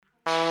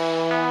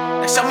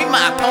Now show me my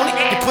opponent.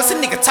 You pussy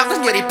nigga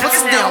talking, yeah, they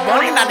pussies, they don't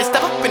want it. Now they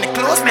step up in the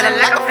club, smelling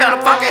like I found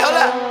a funky. Hold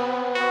up.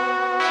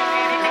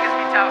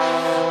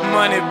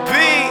 Money B.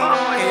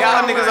 And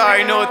y'all niggas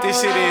already know what this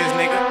shit is,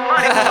 nigga.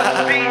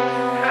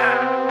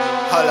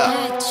 Hold up.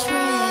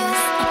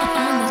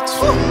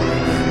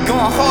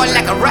 Going hard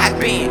like a rock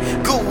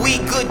band. Good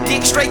weed, good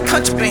dick, straight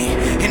country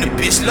band. And the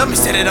bitch love me,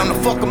 said it on the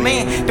fucker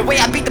man. The way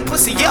I beat the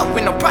pussy up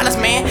with no problems,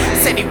 man. I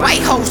said they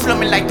white hoes love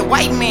me like the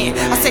white man.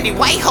 I said they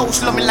white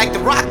hoes love me like the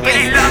rock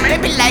band. They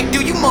be like,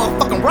 dude, you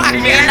motherfucking rock,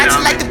 man. I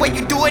just like the way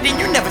you do it and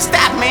you never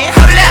stop, man.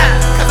 Hold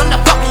up, cause I'm the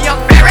fucking young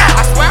pharaoh.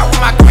 I swear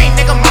with my green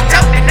nigga, my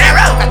dope and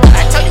arrow.